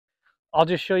I'll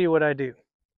just show you what I do.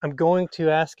 I'm going to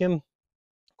ask him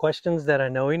questions that I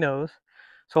know he knows.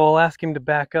 So I'll ask him to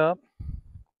back up,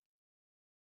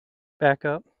 back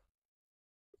up.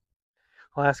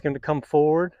 I'll ask him to come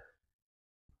forward.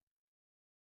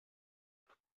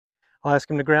 I'll ask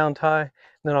him to ground tie, and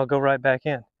then I'll go right back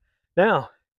in. Now,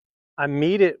 I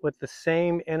meet it with the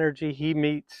same energy he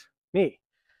meets me.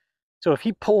 So if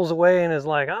he pulls away and is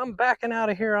like, I'm backing out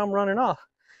of here, I'm running off,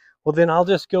 well, then I'll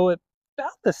just go at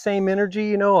about the same energy,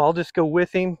 you know, I'll just go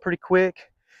with him pretty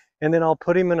quick, and then I'll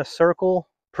put him in a circle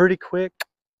pretty quick.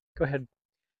 Go ahead.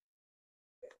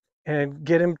 And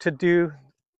get him to do,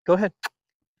 go ahead,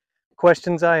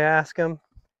 questions I ask him.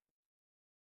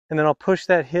 And then I'll push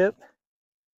that hip,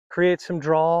 create some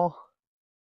draw,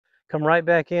 come right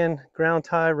back in, ground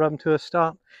tie, rub him to a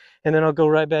stop, and then I'll go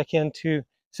right back into,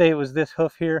 say it was this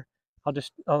hoof here,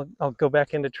 I'll go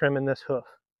back into trimming this hoof.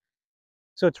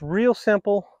 So it's real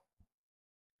simple.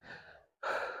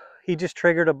 He just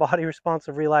triggered a body response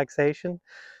of relaxation.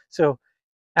 So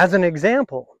as an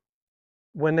example,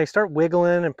 when they start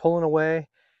wiggling and pulling away,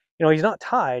 you know, he's not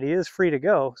tied, he is free to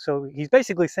go. So he's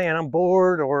basically saying, I'm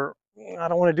bored, or I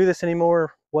don't want to do this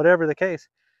anymore, whatever the case.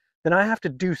 Then I have to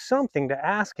do something to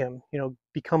ask him, you know,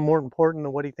 become more important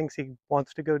than what he thinks he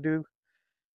wants to go do.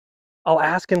 I'll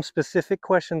ask him specific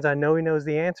questions I know he knows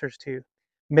the answers to.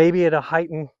 Maybe at a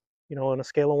heightened, you know, on a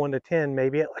scale of 1 to 10,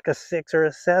 maybe at like a 6 or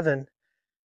a 7,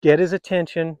 get his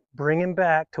attention, bring him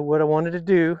back to what I wanted to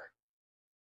do,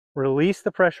 release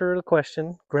the pressure of the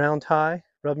question, ground tie,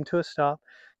 rub him to a stop,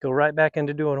 go right back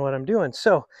into doing what I'm doing.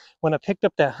 So when I picked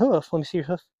up that hoof, let me see your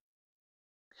hoof.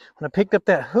 When I picked up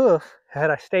that hoof, had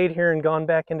I stayed here and gone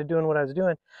back into doing what I was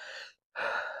doing,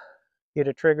 he'd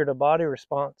have triggered a body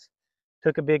response,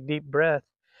 took a big deep breath,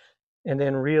 and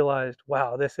then realized,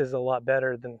 wow, this is a lot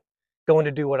better than going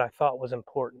to do what I thought was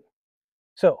important.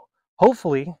 So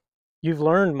hopefully you've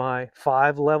learned my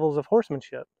 5 levels of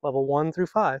horsemanship, level 1 through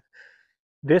 5.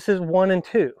 This is 1 and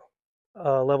 2,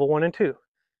 level 1 and 2.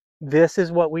 This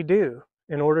is what we do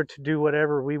in order to do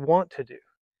whatever we want to do.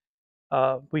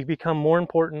 We become more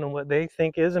important than what they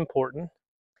think is important,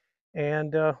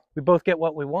 and we both get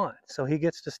what we want. So he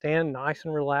gets to stand nice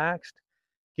and relaxed,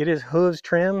 get his hooves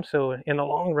trimmed, so in the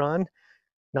long run,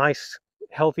 nice,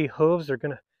 healthy hooves are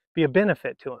going to be a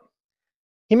benefit to him.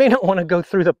 He may not want to go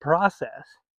through the process,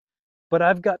 but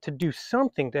I've got to do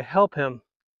something to help him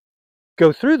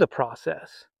go through the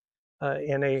process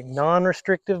in a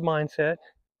non-restrictive mindset,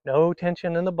 no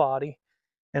tension in the body,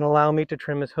 and allow me to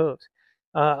trim his hooves.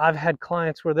 I've had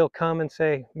clients where they'll come and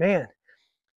say, man,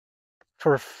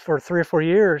 for 3 or 4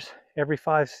 years, every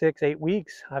 5, 6, 8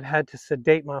 weeks, I've had to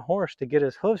sedate my horse to get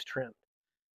his hooves trimmed.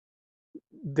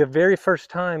 The very first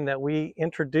time that we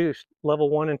introduced level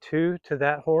 1 and 2 to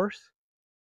that horse,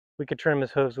 we could trim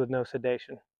his hooves with no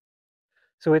sedation.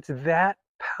 So it's that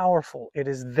powerful. It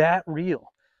is that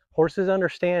real. Horses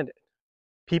understand it.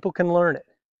 People can learn it.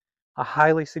 I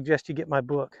highly suggest you get my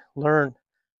book, Learn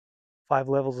 5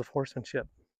 Levels of Horsemanship.